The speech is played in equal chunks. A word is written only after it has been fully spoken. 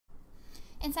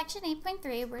In section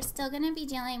 8.3, we're still going to be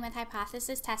dealing with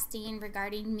hypothesis testing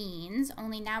regarding means,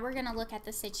 only now we're going to look at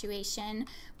the situation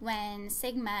when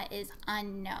sigma is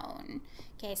unknown.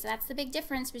 Okay, so that's the big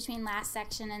difference between last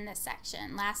section and this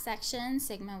section. Last section,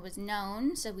 sigma was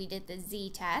known, so we did the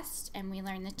z-test, and we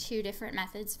learned the two different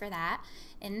methods for that.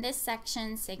 In this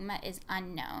section, sigma is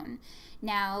unknown.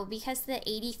 Now, because the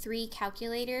 83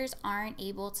 calculators aren't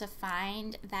able to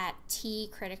find that t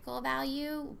critical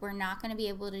value, we're not going to be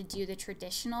able to do the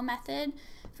traditional method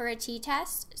for a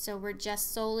t-test, so we're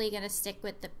just solely going to stick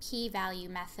with the p-value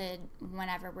method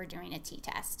whenever we're doing a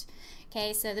t-test.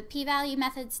 Okay, so the p-value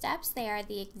method steps, they are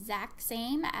the exact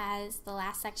same as the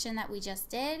last section that we just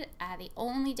did. The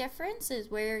only difference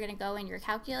is where you're going to go in your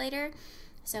calculator.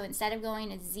 So instead of going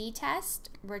to z-test,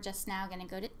 we're just now going to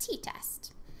go to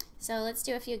t-test. So let's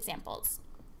do a few examples.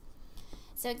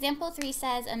 So example 3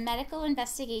 says, a medical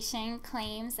investigation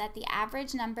claims that the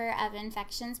average number of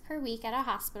infections per week at a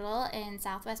hospital in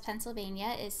Southwest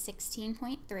Pennsylvania is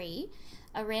 16.3.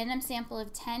 A random sample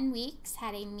of 10 weeks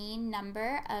had a mean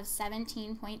number of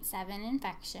 17.7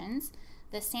 infections.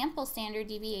 The sample standard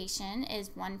deviation is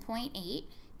 1.8.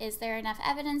 Is there enough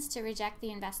evidence to reject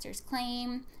the investor's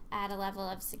claim at a level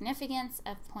of significance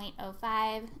of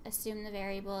 0.05? Assume the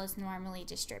variable is normally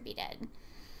distributed.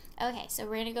 Okay, so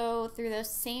we're going to go through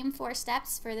those same 4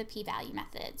 steps for the p-value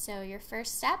method. So your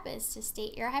first step is to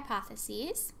state your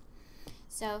hypotheses.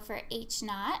 So for h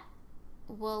naught,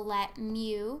 we'll let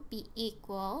mu be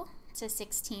equal to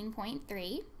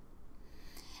 16.3.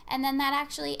 And then that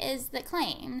actually is the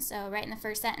claim. So right in the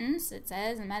first sentence, it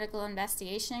says a medical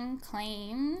investigation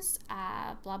claims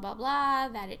blah, blah, blah,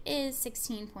 that it is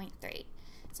 16.3.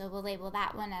 So we'll label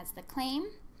that one as the claim.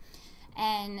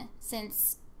 And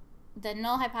since the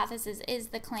null hypothesis is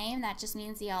the claim, that just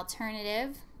means the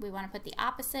alternative. We want to put the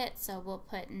opposite, so we'll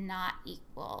put not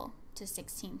equal to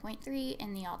 16.3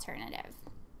 in the alternative.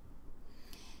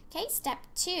 Okay, step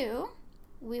 2,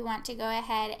 we want to go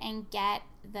ahead and get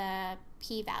the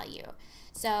p-value.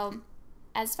 So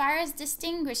as far as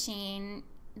distinguishing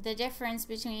the difference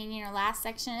between last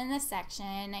section and this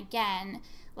section, again,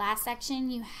 last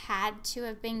section you had to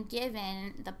have been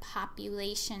given the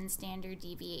population standard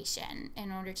deviation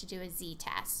in order to do a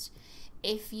z-test.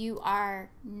 If you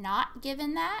are not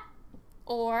given that,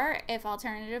 or if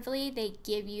alternatively they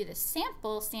give you the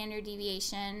sample standard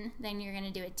deviation, then you're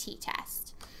going to do a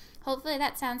t-test. Hopefully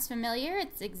that sounds familiar.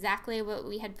 It's exactly what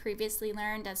we had previously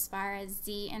learned as far as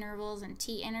z intervals and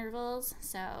t intervals,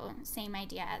 so same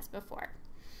idea as before.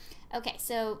 Okay,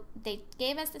 so they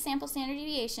gave us the sample standard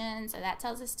deviation, so that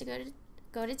tells us to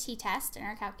go to t-test in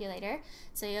our calculator.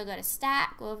 So you'll go to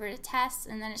stat, go over to test,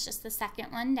 and then it's just the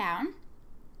second one down.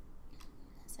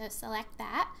 So select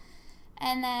that,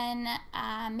 and then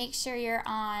make sure you're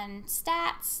on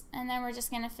stats, and then we're just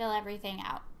going to fill everything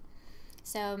out.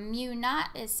 So mu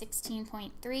naught is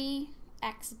 16.3,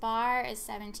 x bar is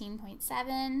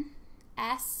 17.7,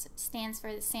 s stands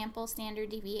for the sample standard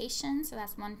deviation, so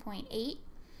that's 1.8,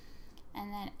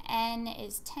 and then n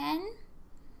is 10,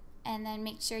 and then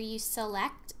make sure you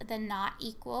select the not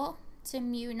equal to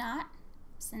mu naught,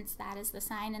 since that is the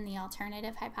sign in the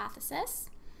alternative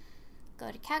hypothesis. Go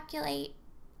to calculate,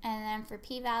 and then for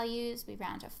p-values, we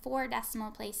round to 4 decimal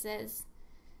places.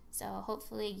 So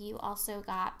hopefully you also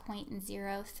got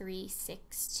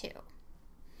 0.0362.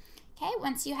 Okay,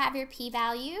 once you have your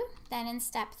p-value, then in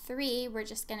step 3, we're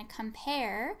just going to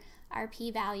compare our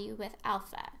p-value with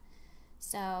alpha.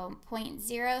 So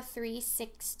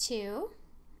 0.0362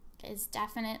 is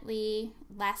definitely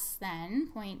less than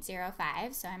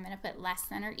 0.05, so I'm going to put less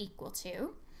than or equal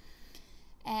to.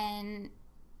 And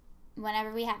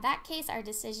whenever we have that case, our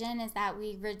decision is that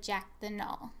we reject the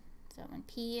null. So when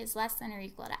p is less than or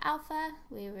equal to alpha,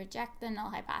 we reject the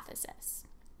null hypothesis.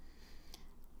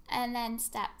 And then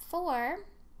step 4,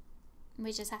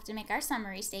 we just have to make our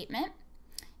summary statement.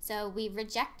 So we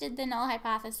rejected the null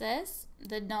hypothesis.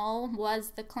 The null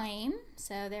was the claim,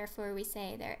 so therefore we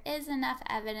say there is enough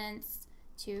evidence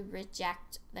to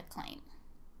reject the claim.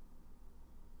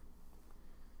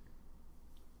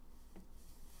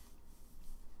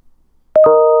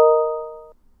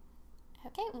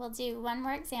 Okay, we'll do one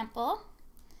more example.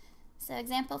 So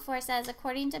example 4 says,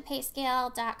 according to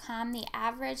payscale.com, the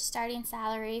average starting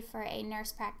salary for a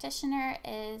nurse practitioner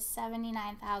is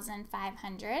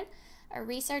 $79,500. A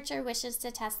researcher wishes to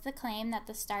test the claim that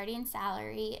the starting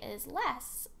salary is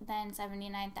less than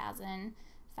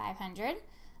 $79,500.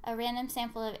 A random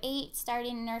sample of 8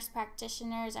 starting nurse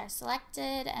practitioners are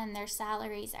selected and their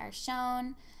salaries are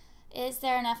shown. Is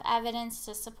there enough evidence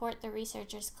to support the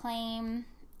researcher's claim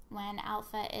when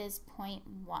alpha is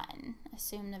 0.1?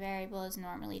 Assume the variable is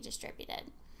normally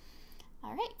distributed.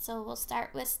 All right, so we'll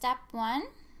start with step 1.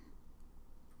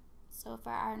 So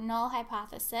for our null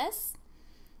hypothesis,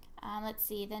 let's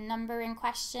see, the number in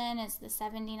question is the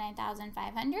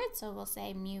 79,500, so we'll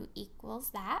say mu equals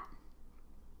that.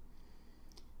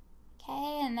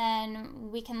 Okay, and then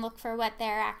we can look for what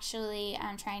they're actually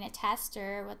trying to test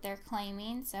or what they're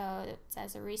claiming. So it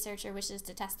says a researcher wishes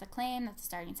to test the claim that the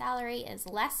starting salary is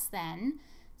less than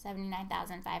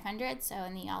 79,500. So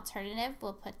in the alternative,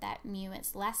 we'll put that mu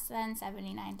is less than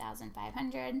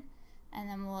 79,500, and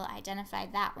then we'll identify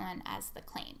that one as the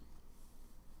claim.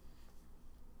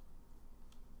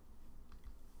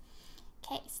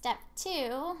 Okay, step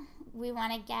 2, we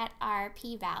want to get our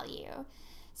p-value.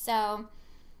 So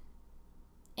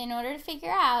in order to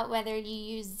figure out whether you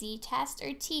use z-test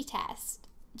or t-test,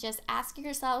 just ask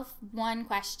yourself one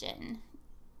question.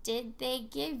 Did they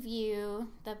give you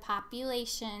the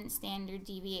population standard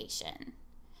deviation?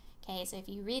 Okay, so if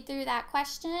you read through that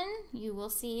question, you will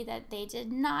see that they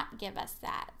did not give us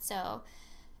that. So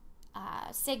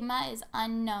sigma is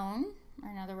unknown, or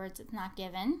in other words, it's not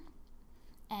given.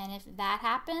 And if that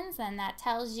happens, then that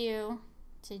tells you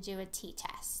to do a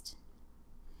t-test.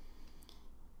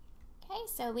 Okay,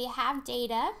 so we have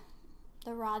data,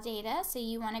 the raw data, so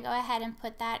you want to go ahead and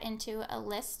put that into a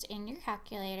list in your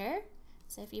calculator.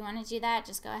 So if you want to do that,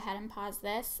 just go ahead and pause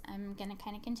this. I'm going to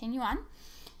kind of continue on.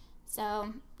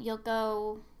 So you'll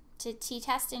go to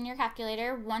t-test in your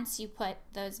calculator once you put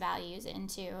those values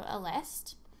into a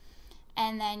list.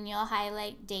 And then you'll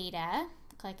highlight data,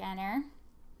 click enter,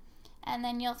 and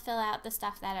then you'll fill out the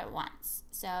stuff that it wants.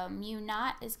 So mu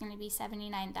naught is going to be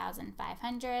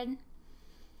 79,500.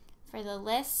 For the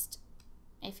list,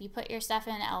 if you put your stuff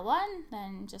in L1,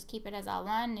 then just keep it as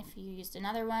L1. If you used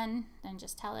another one, then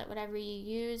just tell it whatever you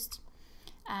used.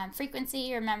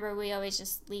 Frequency, remember we always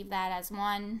just leave that as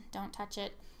 1, don't touch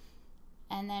it.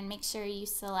 And then make sure you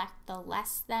select the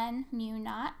less than mu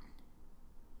naught.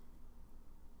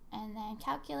 And then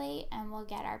calculate, and we'll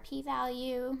get our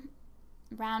p-value.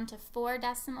 Round to 4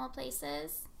 decimal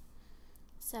places.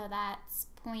 So that's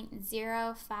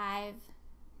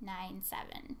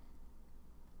 0.0597.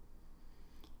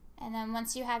 And then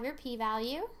once you have your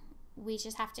p-value, we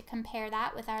just have to compare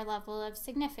that with our level of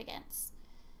significance.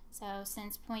 So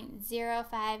since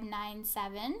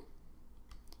 0.0597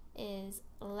 is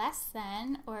less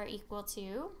than or equal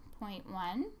to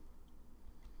 0.1,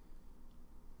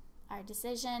 our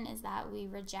decision is that we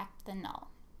reject the null.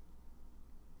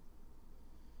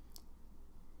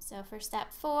 So for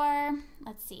step 4,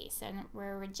 let's see, so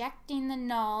we're rejecting the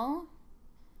null.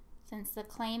 Since the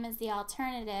claim is the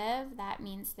alternative, that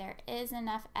means there is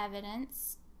enough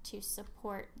evidence to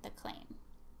support the claim.